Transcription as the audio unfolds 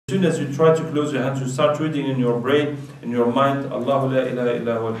soon as you try to close your hands, you start reading in your brain, in your mind, Allahu la ilaha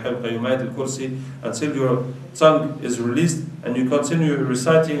illa huwa al-hayyul qayyum al-kursi, until your tongue is released, and you continue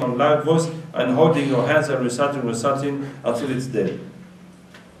reciting on loud voice and holding your hands and reciting until it's dead.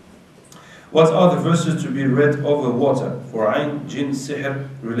 What are the verses to be read over water for Ayn, Jinn, Sihr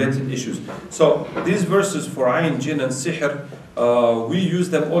related issues? So these verses for Ayn, Jinn and Sihr, we use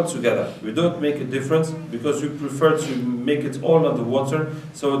them all together. We don't make a difference because we prefer to make it all on the water,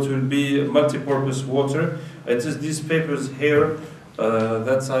 so it will be multi-purpose water. It is these papers here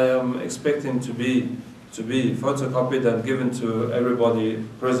that I am expecting to be photocopied and given to everybody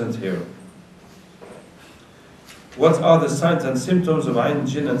present here. What are the signs and symptoms of Ayn,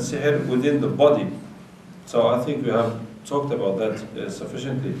 Jinn and Sihr within the body? So I think we have talked about that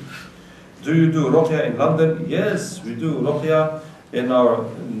sufficiently. Do you do Ruqyah in London? Yes, we do Ruqyah in our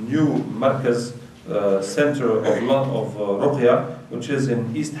new Markaz center of Ruqyah, which is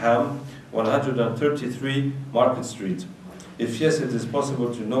in East Ham, 133 Market Street. If yes, it is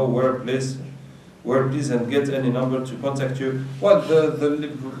possible to know where please and get any number to contact you. Well, the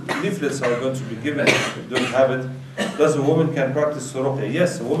leaflets are going to be given if you don't have it. Does a woman can practice Ruqyah?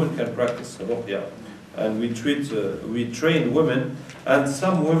 Yes, a woman can practice Ruqyah. And we train women, and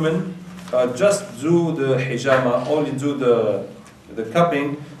some women just do the hijama, only do the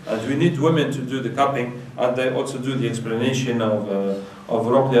cupping, and we need women to do the cupping, and they also do the explanation of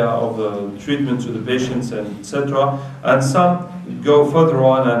Ruqyah, of the treatment to the patients, and etc. And some go further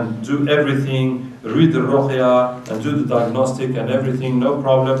on and do everything, read the Ruqyah and do the diagnostic and everything, no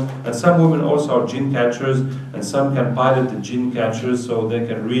problem. And some women also are jinn catchers, and some can pilot the jinn catchers, so they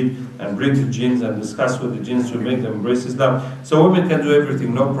can read and bring the jinns and discuss with the jinns to make them embrace Islam. So women can do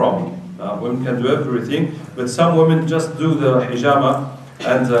everything, no problem. Women can do everything, but some women just do the hijama,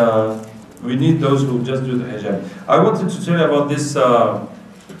 and we need those who just do the hijab. I wanted to tell you about this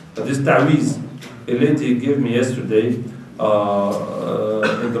ta'weez a lady gave me yesterday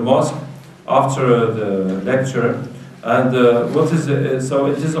in the mosque after the lecture. And what is it? So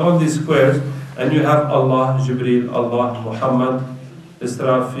it is all these squares, and you have Allah, Jibreel, Allah, Muhammad,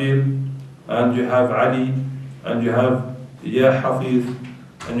 Israfil, and you have Ali, and you have Ya Hafiz,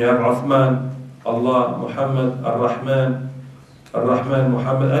 and you have Uthman, Allah, Muhammad, Ar-Rahman, Ar-Rahman,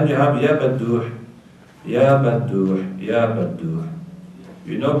 Muhammad, and you have Ya Badduh, Ya Badduh, Ya Badduh.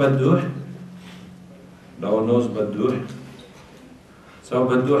 You know Badduh? No one knows Badduh. So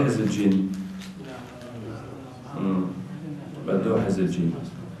Badduh is a jinn. Badduh is a jinn.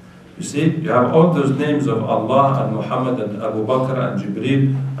 You see, you have all those names of Allah and Muhammad and Abu Bakr and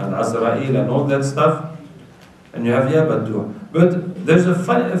Jibreel and Azrael and all that stuff, and you have Ya Badduh. But there's a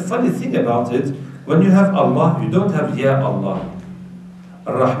funny thing about it. When you have Allah, you don't have Ya Allah.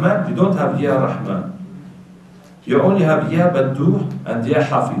 Ar-Rahman, you don't have Ya Rahman. You only have Ya Badduh and Ya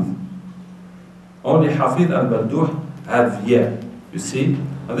Hafiz. Only Hafiz and Badduh have Ya. You see?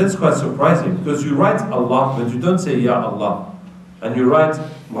 And that's quite surprising, because you write Allah, but you don't say Ya Allah. And you write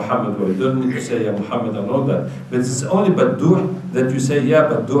Muhammad, or you don't need to say Ya Muhammad and all that. But it's only Badduh that you say Ya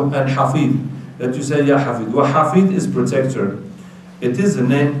Badduh, and Hafiz that you say Ya Hafiz. Well, Hafiz is protector. It is the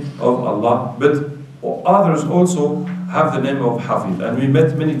name of Allah, but others also have the name of Hafiz. And we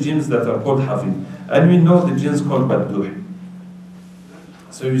met many jinns that are called Hafiz. And we know the jinns called Badduh.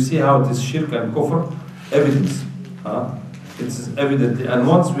 So you see how it is shirk and kufr? Evidence. It is evident. And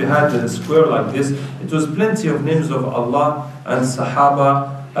once we had a square like this, it was plenty of names of Allah and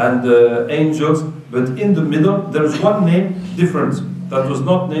Sahaba and angels, but in the middle there's one name different. That was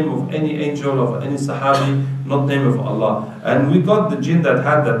not name of any angel, of any Sahabi, not name of Allah. And we got the jinn that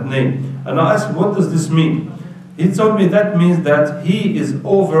had that name. And I asked, what does this mean? He told me that means that he is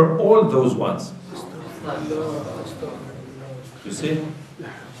over all those ones. You see?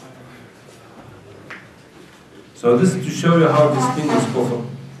 So this is to show you how this thing is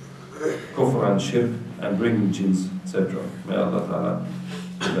kufr and shirk and bringing jinns, etc. May Allah Ta'ala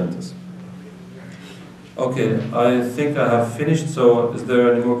prevent us. Okay, I think I have finished, so is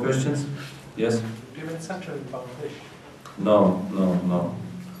there any more questions? Yes? Do you have a center in Bangladesh? No.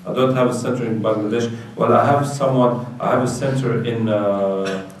 I don't have a center in Bangladesh. Well, I have a center in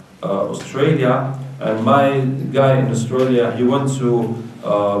Australia, and my guy in Australia, he went to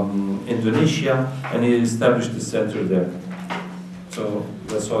Indonesia, and he established a center there. So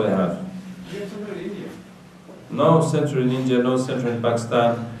that's all I have. Do you have somewhere in India? No center in India, no center in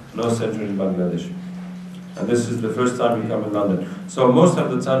Pakistan, no center in Bangladesh. And this is the first time we come in London. So most of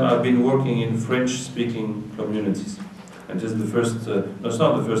the time I've been working in French-speaking communities. And this is the first, no, it's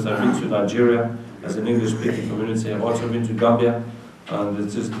not the first time. I've been to Nigeria as an English-speaking community. I've also been to Gambia, and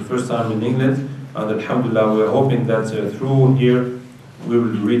this is the first time in England. And alhamdulillah, we're hoping that through here, we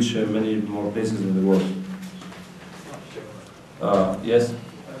will reach many more places in the world. Yes?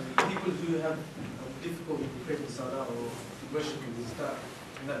 People who have difficulty praying salah or worshiping,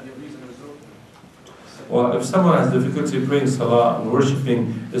 can that be a reason as well? Well, if someone has difficulty praying salah and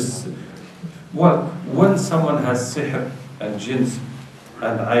worshipping, well, when someone has sihr and jinns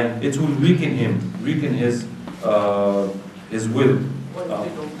and ayn, it will weaken him, weaken his will. What if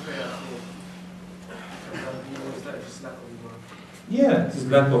they don't pray at all? Is that just lack of iman? Yeah, it is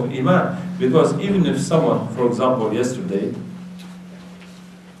lack of iman. Because even if someone, for example, yesterday,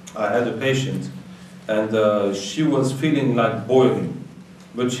 I had a patient and she was feeling like boiling,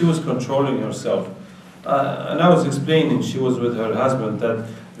 but she was controlling herself. And I was explaining, she was with her husband,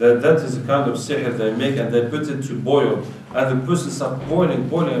 that is a kind of sihr they make and they put it to boil. And the person starts boiling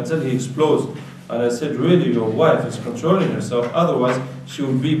until he explodes. And I said, really, your wife is controlling herself, otherwise she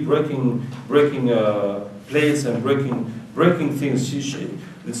will be breaking plates and breaking things.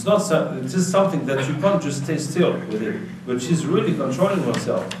 It's not. It is something that you can't just stay still with it. But she's really controlling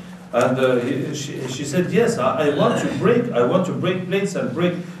herself. And she said, yes, I want to break plates and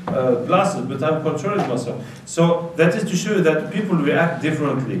break glasses, but I'm controlling myself. So that is to show you that people react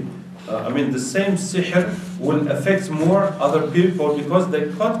differently. I mean, the same sihr will affect more other people because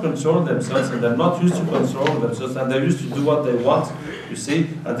they can't control themselves and they're not used to control themselves and they're used to do what they want, you see,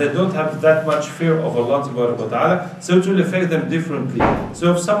 and they don't have that much fear of Allah Ta'ala, so it will affect them differently.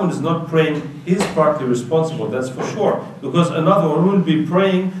 So if someone is not praying, he's partly responsible, that's for sure, because another one will be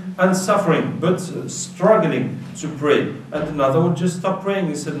praying and suffering, but struggling to pray, and another will just stop praying.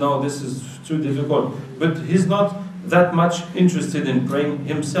 He said, no, this is too difficult, but he's not that much interested in praying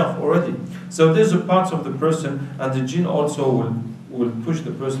himself already. So there's a part of the person, and the jinn also will push the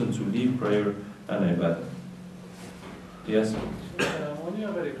person to leave prayer and ibadah. Yes? When you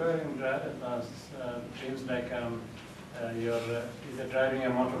have a recurring dreams like you're either driving a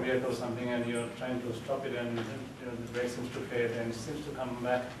motor vehicle or something and you're trying to stop it and the brake seems to fail and it seems to come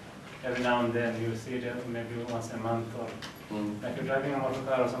back every now and then, you see it maybe once a month, or like you're driving a motor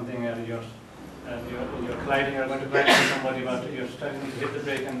car or something and you're colliding, you're going to collide with somebody, but you're starting to hit the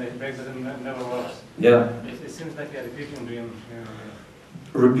brake and the brake never works. Yeah. It seems like a repeating dream.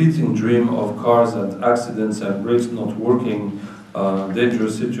 Repeating dream of cars and accidents and brakes not working,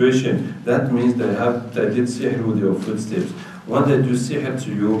 dangerous situation. That means they did sihr with your footsteps. When they do sihr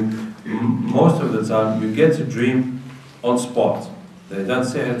to you, most of the time you get a dream on spot. They done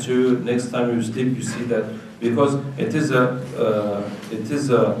sihr to you. Next time you sleep, you see that, because it is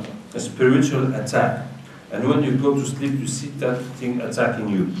a spiritual attack, and when you go to sleep you see that thing attacking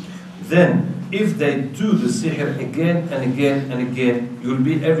you. Then if they do the sihr again and again and again, you will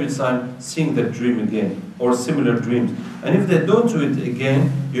be every time seeing that dream again or similar dreams. And if they don't do it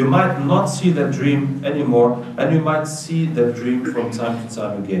again, you might not see that dream anymore, and you might see that dream from time to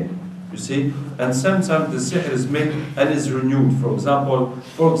time again. You see? And sometimes the sihr is made and is renewed. For example,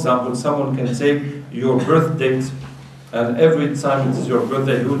 someone can take your birth date, and every time it is your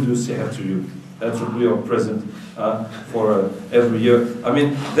birthday, he will do sihr to you. That will be your present for every year. I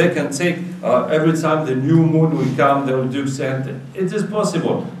mean, they can take, every time the new moon will come, they will do sihr. It is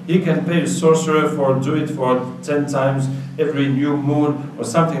possible. He can pay a sorcerer do it for 10 times every new moon or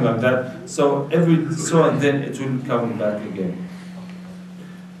something like that. So and then it will come back again.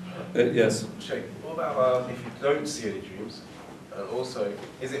 Yes? Sheikh, what about if you don't see any dreams? And also,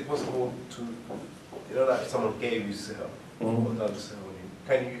 is it possible to, like someone gave you sihr, or done sihr on you,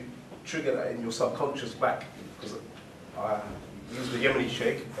 can you trigger that in your subconscious back? Because I used the Yemeni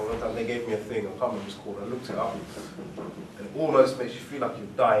sheikh, and one time they gave me a thing, I can't remember what it's called, I looked it up, and it almost makes you feel like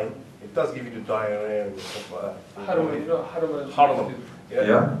you're dying. It does give you the diarrhea and stuff like that. Halima.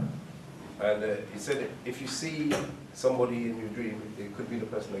 Yeah. And he said if you see somebody in your dream, it could be the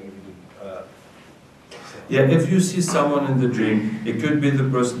person that gave you the yeah, if you see someone in the dream, it could be the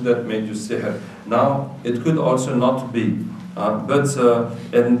person that made you sihr. Now, it could also not be. And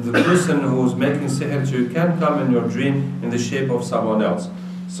the person who's making sihr to you can come in your dream in the shape of someone else.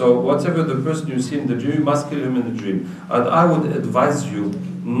 So whatever the person you see in the dream, you must kill him in the dream. And I would advise you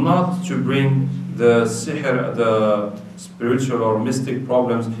not to bring the sihr, the spiritual or mystic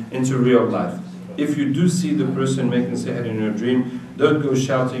problems into real life. If you do see the person making sihr in your dream, don't go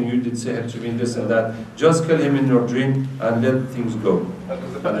shouting, you did sihr to me, this and that. Just kill him in your dream and let things go.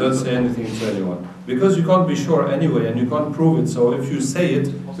 And don't say anything to anyone. Because you can't be sure anyway, and you can't prove it. So if you say it,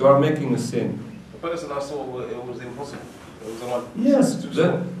 you are making a sin. The person I saw, it was impossible. It was the one. Yes,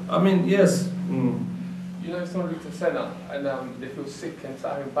 yes. You know, if someone reads a senna and they feel sick and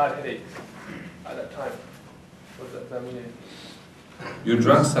start having bad headaches at that time, what does that mean? You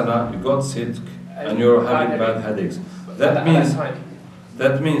drank sana, you got sick, and you're having bad headaches. That means,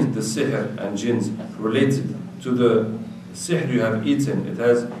 that means the sihr and jinns related to the sihr you have eaten. It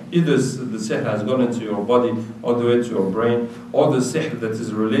has either the sihr has gone into your body all the way to your brain, or the sihr that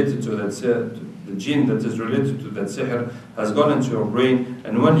is related to that sihr, the jinn that is related to that sihr has gone into your brain,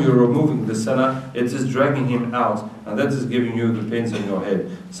 and when you're removing the sana, it is dragging him out, and that is giving you the pains in your head.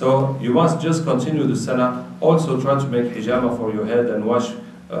 So you must just continue the sana. Also try to make hijama for your head and wash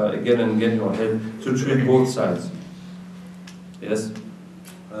again and again your head to treat both sides. Yes?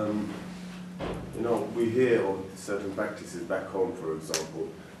 You know, we hear of certain practices back home, for example,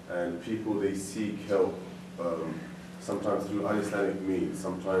 and people, they seek help sometimes through un-Islamic means,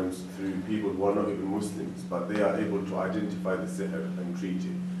 sometimes through people who are not even Muslims, but they are able to identify the sihr and treat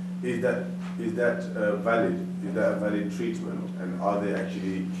it. Is that valid? Is that a valid treatment? And are they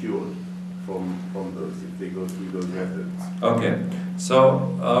actually cured from those if they go through those methods? Okay, so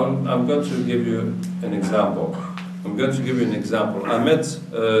I'm going to give you an example. I met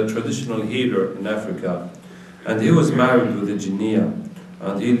a traditional healer in Africa, and he was married with a jinniya,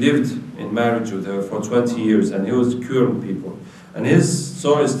 and he lived in marriage with her for 20 years, and he was curing people. And his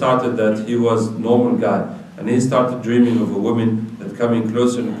story started that he was a normal guy, and he started dreaming of a woman that coming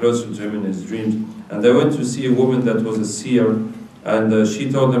closer and closer to him in his dreams. And they went to see a woman that was a seer, and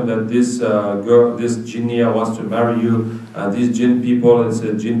she told him that this girl, this jinniya wants to marry you, and these jinn people, it's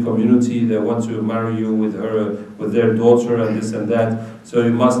a jinn community, they want to marry you with her, with their daughter, and this and that. So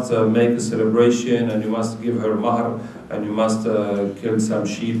you must make a celebration, and you must give her mahr, and you must kill some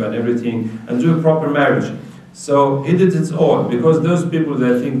sheep and everything, and do a proper marriage. So he did it all, because those people,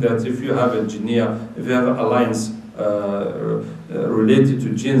 they think that if you have a jinniya, if you have an alliance related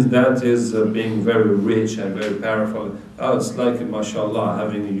to jinns, that is being very rich and very powerful. Oh, it's like, mashallah,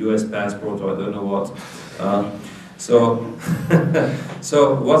 having a US passport or I don't know what. So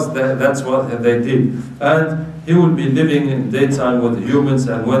what's that? That's what they did. And he will be living in daytime with humans,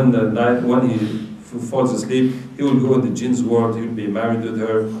 and when he falls asleep, he will go in the jinn's world, he will be married with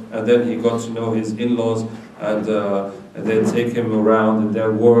her, and then he got to know his in-laws, and they take him around in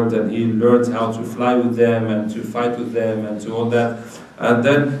their world, and he learns how to fly with them, and to fight with them, and to all that. And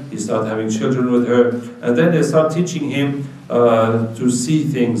then he starts having children with her, and then they start teaching him to see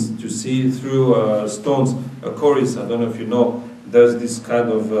things, to see through stones. Coris, I don't know if you know, there's this kind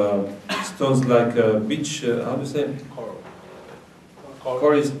of stones like beach, how do you say?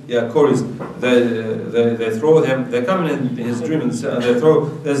 Coris, yeah, Coris. They throw them, they come in his dream and they throw,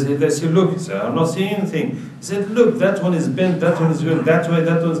 they say, look, he said, I'm not seeing anything. He said, look, that one is bent, that one is going that way,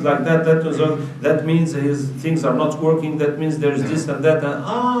 that one's like that, that one's on, that means his things are not working, that means there's this and that,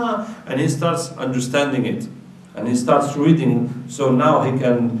 and he starts understanding it. And he starts reading, so now he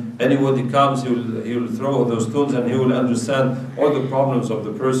can, anybody comes, he will throw those stones and he will understand all the problems of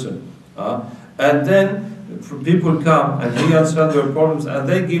the person. And then people come and he understands their problems and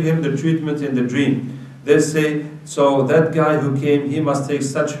they give him the treatment in the dream. They say, so that guy who came, he must take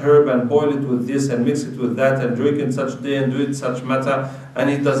such herb and boil it with this and mix it with that and drink it such day and do it such matter, and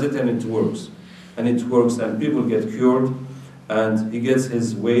he does it and it works. And it works and people get cured. And he gets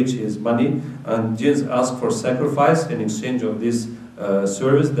his wage, his money, and jinns ask for sacrifice in exchange of this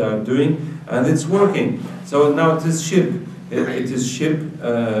service they are doing, and it's working. So now it is shirk. It is shirk,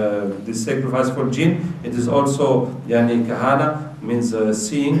 this sacrifice for jinn. It is also yani kahana, means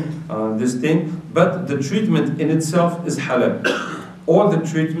seeing this thing. But the treatment in itself is halal. All the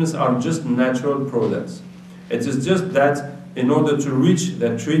treatments are just natural products. It is just that in order to reach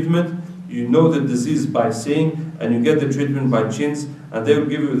that treatment, you know the disease by seeing, and you get the treatment by jinns, and they will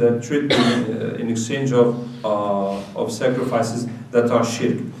give you that treatment in exchange of sacrifices that are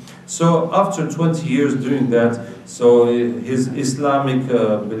shirk. So after 20 years doing that, so his Islamic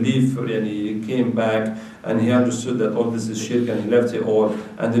belief really came back, and he understood that all this is shirk, and he left it all.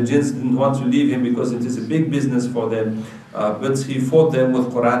 And the jinns didn't want to leave him because it is a big business for them. But he fought them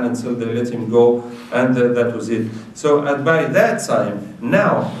with Quran until they let him go, and that was it. So and by that time,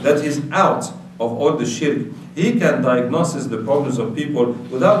 now that he's out of all the shirk, he can diagnose the problems of people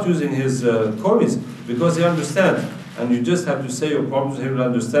without using his Qur'ans, because he understands. And you just have to say your problems, he will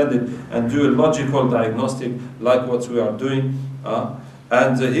understand it, and do a logical diagnostic like what we are doing.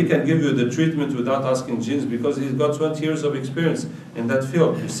 And he can give you the treatment without asking jinns, because he's got 20 years of experience in that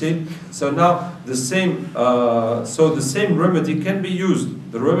field, you see. So now the same remedy can be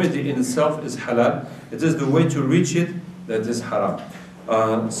used. The remedy in itself is halal. It is the way to reach it that is haram.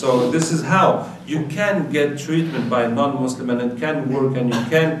 So this is how you can get treatment by a non-Muslim, and it can work, and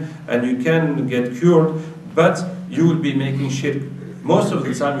you can get cured, but you will be making shirk. Most of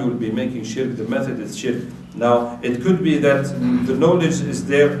the time you will be making shirk. The method is shirk. Now, it could be that the knowledge is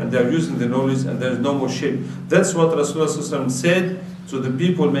there and they're using the knowledge and there's no more shirk. That's what Rasulullah said to the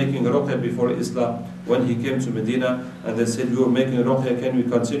people making ruqya before Islam when he came to Medina, and they said, "You are making ruqya, can we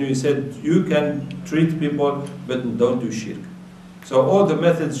continue?" He said, "You can treat people, but don't do shirk." So all the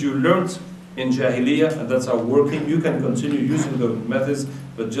methods you learned in Jahiliyyah, and that's how working, you can continue using those methods,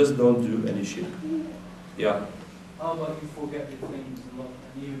 but just don't do any shirk. Yeah. How about you forget the things a lot,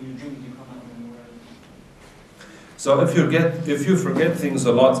 and even your dreams you can't remember? So if you forget things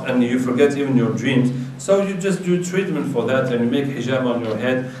a lot and you forget even your dreams, so you just do treatment for that and you make hijab on your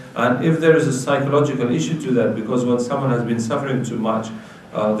head. And if there is a psychological issue to that, because when someone has been suffering too much,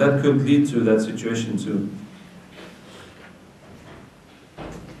 that could lead to that situation too.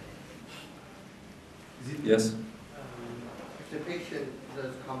 Yes? If the patient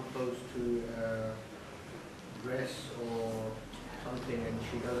does come close to breast or something and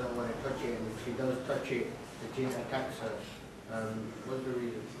she doesn't want to touch it, and if she does touch it, the jinn attacks her, what's the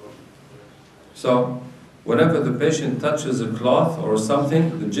reason for this? So, whenever the patient touches a cloth or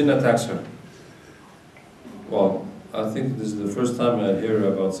something, the jinn attacks her. Well, I think this is the first time I hear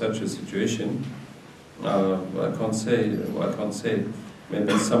about such a situation. I can't say.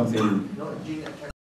 Maybe it's something. No, jinn attacks